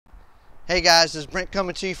Hey guys, this is Brent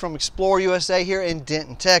coming to you from Explore USA here in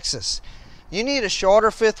Denton, Texas. You need a shorter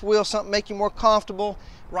fifth wheel, something to make you more comfortable.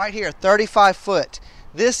 Right here, 35 foot.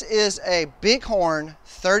 This is a Bighorn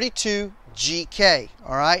 32 GK,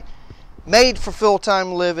 all right? Made for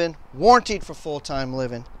full-time living, warranted for full-time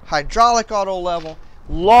living. Hydraulic auto level,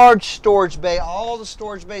 large storage bay. All the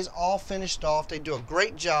storage bays all finished off. They do a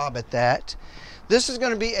great job at that. This is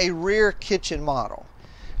going to be a rear kitchen model.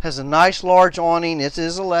 Has a nice large awning. It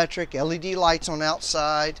is electric. LED lights on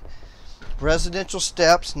outside. Residential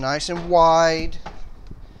steps, nice and wide.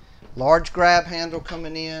 Large grab handle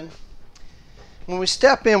coming in. When we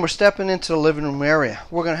step in, we're stepping into the living room area.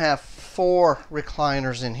 We're going to have 4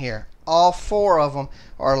 recliners in here. All 4 of them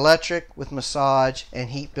are electric with massage and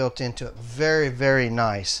heat built into it. Very, very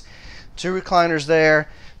nice. 2 recliners there.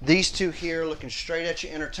 These 2 here looking straight at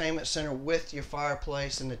your entertainment center with your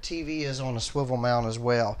fireplace, and the TV is on a swivel mount as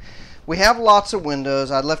well. We have lots of windows.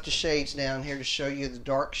 I left the shades down here to show you the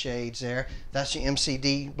dark shades there. That's your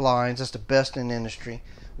MCD blinds. That's the best in the industry.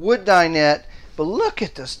 Wood dinette, but look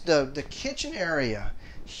at this, the kitchen area.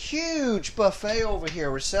 Huge buffet over here.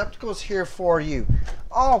 Receptacles here for you.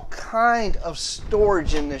 All kind of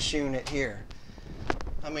storage in this unit here.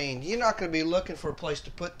 I mean, you're not going to be looking for a place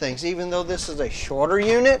to put things. Even though this is a shorter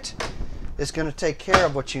unit, it's going to take care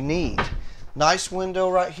of what you need. Nice window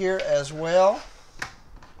right here as well.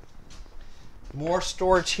 More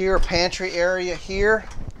storage here, pantry area here.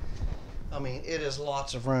 I mean, it is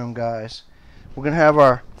lots of room, guys. We're going to have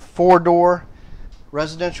our 4-door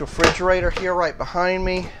residential refrigerator here right behind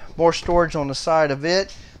me. More storage on the side of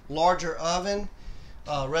it. Larger oven.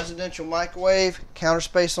 Residential microwave, counter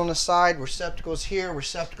space on the side, receptacles here,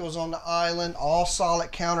 receptacles on the island, all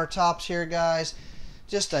solid countertops here, guys.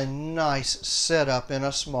 Just a nice setup in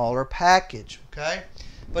a smaller package, okay?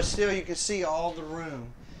 But still, you can see all the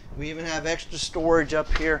room. We even have extra storage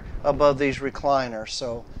up here above these recliners.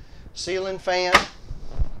 So, ceiling fan,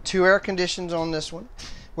 2 air conditions on this one.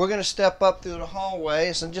 We're going to step up through the hallway.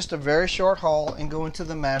 It's just a very short hall and go into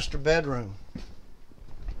the master bedroom.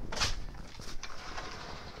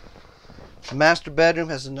 The master bedroom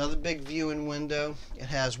has another big viewing window. It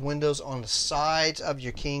has windows on the sides of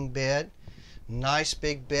your king bed. Nice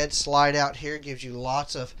big bed slide out here. Gives you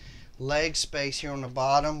lots of leg space here on the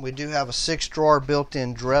bottom. We do have a 6-drawer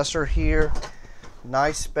built-in dresser here.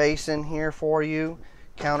 Nice space in here for you.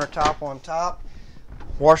 Countertop on top.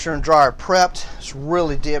 Washer and dryer prepped. It's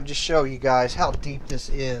really deep. Just show you guys how deep this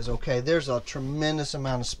is. Okay, there's a tremendous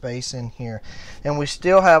amount of space in here. And we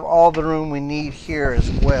still have all the room we need here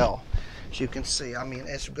as well. As you can see, I mean,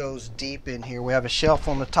 it goes deep in here. We have a shelf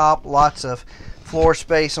on the top, lots of floor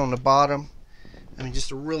space on the bottom. I mean,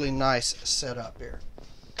 just a really nice setup here.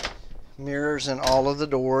 Mirrors in all of the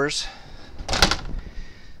doors.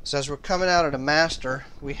 So as we're coming out of the master,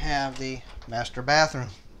 we have the master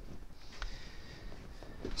bathroom.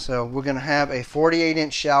 So we're going to have a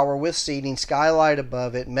 48-inch shower with seating, skylight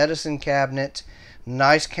above it, medicine cabinet,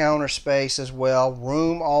 nice counter space as well,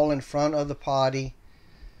 room all in front of the potty.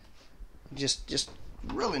 Just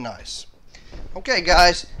really nice. Okay,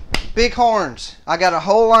 guys, Bighorns. I got a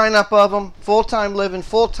whole lineup of them. Full-time living,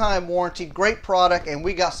 full-time warranty, great product, and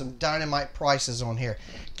we got some dynamite prices on here.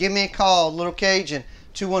 Give me a call, Little Cajun,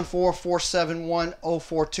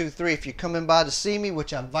 214-471-0423. If you're coming by to see me,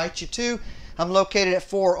 which I invite you to, I'm located at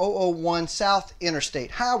 4001 South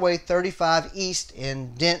Interstate Highway 35 East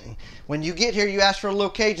in Denton. When you get here, you ask for a Little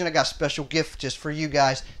Cajun. I got a special gift just for you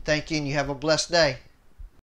guys. Thank you, and you have a blessed day.